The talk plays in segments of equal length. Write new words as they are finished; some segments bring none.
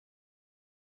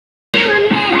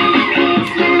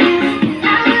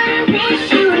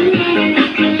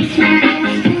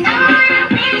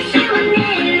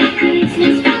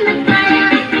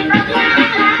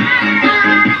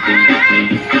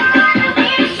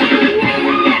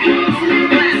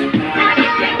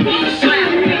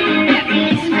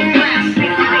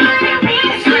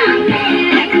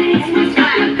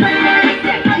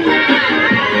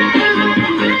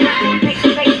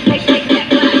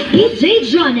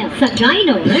sa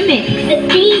Dino Remix.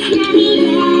 Feliz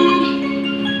Navidad,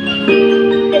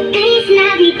 Feliz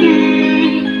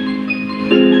Navidad,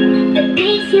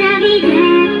 Feliz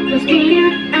Navidad, prospero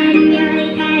año de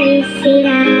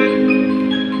felicidad.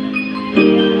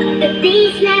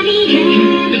 Feliz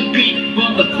Navidad, The beat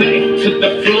from the back to the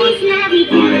front. Feliz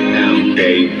Navidad, Right now,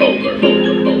 game over.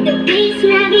 Feliz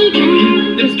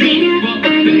Navidad, prospero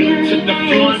año de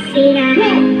felicidad.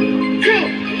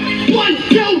 1,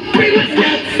 2, 3, let's go.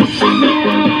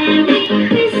 Merry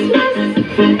Christmas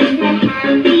and a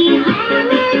happy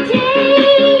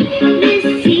holiday. This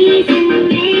season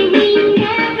may we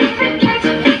never forget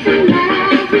the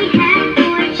love we have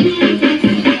for Jesus.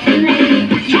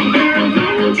 Let's go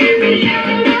home to the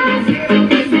house.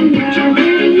 There's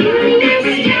another new year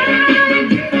start,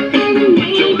 and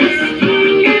may the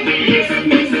spirit of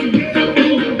Christmas be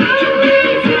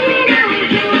always in our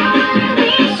heart.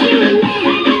 Wish you a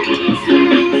Merry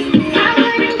Christmas. I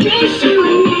wanna wish you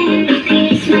a Merry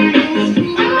Christmas.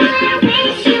 I wanna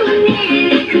wish you a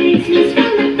Merry Christmas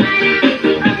from the bottom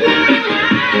of my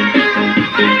heart.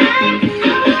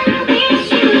 I wanna wish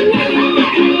you a Merry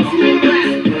Christmas.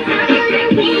 I wanna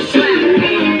wish you a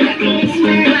Merry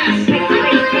Christmas. I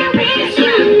wanna wish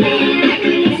you a Merry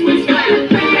Christmas from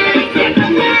the bottom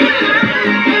of my heart.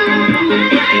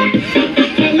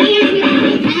 Feliz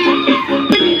Navidad.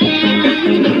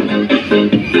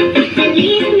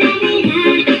 Feliz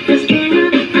Navidad, prospero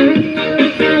año de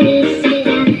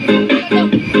felicidad.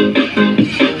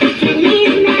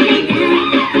 Feliz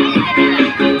Navidad,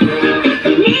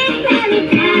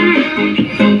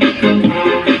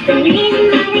 Feliz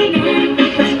Navidad,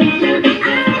 prospero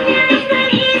año de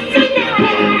felicidad.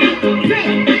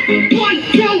 1,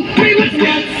 2, 3, let's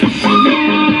go.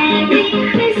 Merry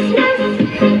Christmas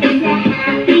and a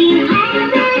happy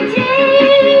holiday.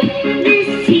 This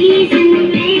season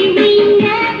may we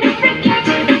never forget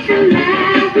the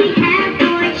love we have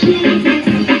for Jesus.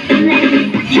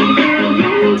 Let's go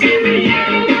home to the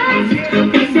house.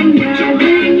 There's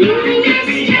another new year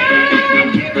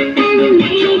start, and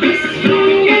may the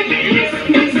spirit of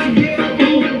Christmas be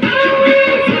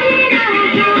always in our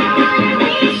heart.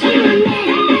 Wish you a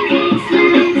Merry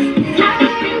Christmas. I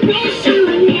wanna wish you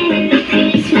a Merry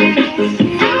Christmas.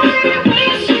 I wanna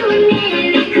wish you a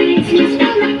Merry Christmas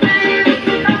from the bottom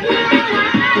of my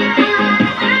heart.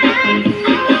 I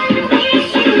wanna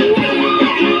wish you a Merry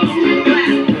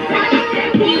Christmas. I wanna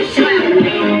wish you a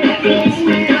Merry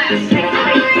Christmas. I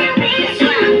wanna wish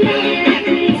you a Merry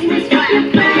Christmas from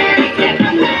the bottom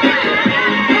of my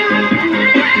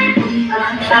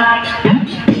heart.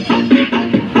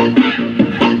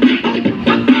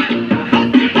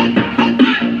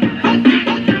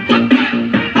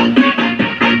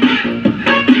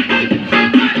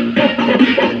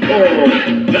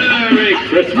 Merry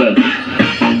Christmas.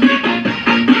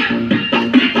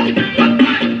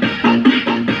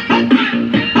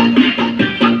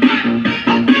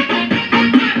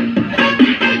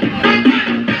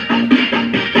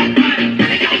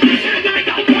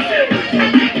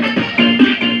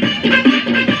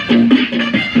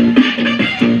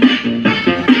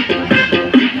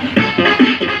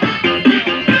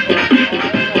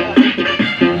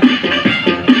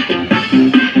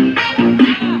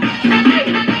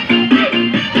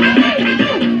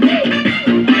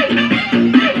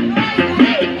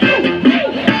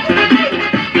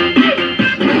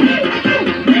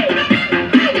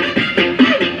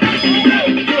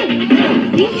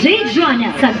 DJ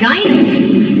Joanna sa Dino.